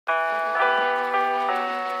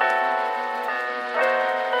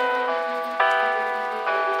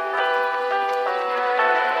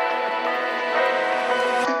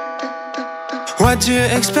What do you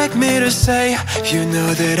expect me to say? You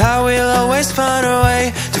know that I will always find a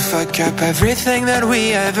way to fuck up everything that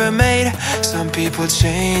we ever made. Some people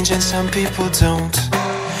change and some people don't.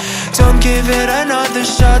 Don't give it another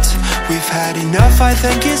shot. We've had enough, I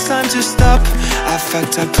think it's time to stop. I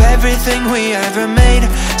fucked up everything we ever made.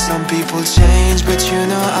 Some people change, but you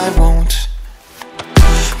know I won't.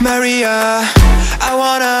 Maria, I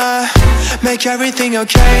wanna make everything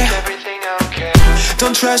okay.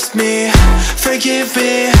 Don't trust me, forgive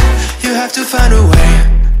me, you have to find a way.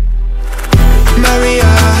 Maria,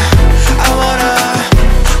 I wanna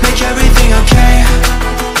make everything okay.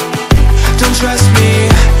 Don't trust me,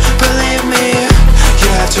 believe me, you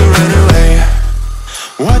have to run away.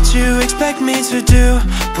 What you expect me to do?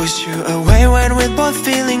 Push you away when we're both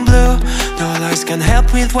feeling blue. No lies can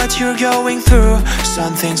help with what you're going through.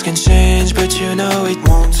 Some things can change, but you know it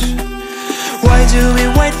won't. Why do we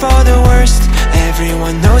wait for the worst?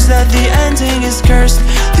 Everyone knows that the ending is cursed.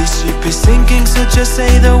 This ship is sinking, so just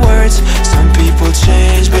say the words. Some people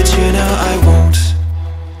change, but you know I won't.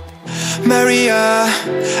 Maria,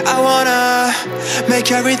 I wanna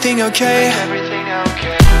make everything okay.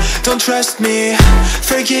 Don't trust me,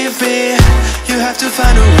 forgive me, you have to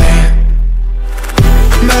find a way.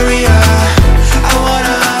 Maria, I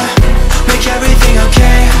wanna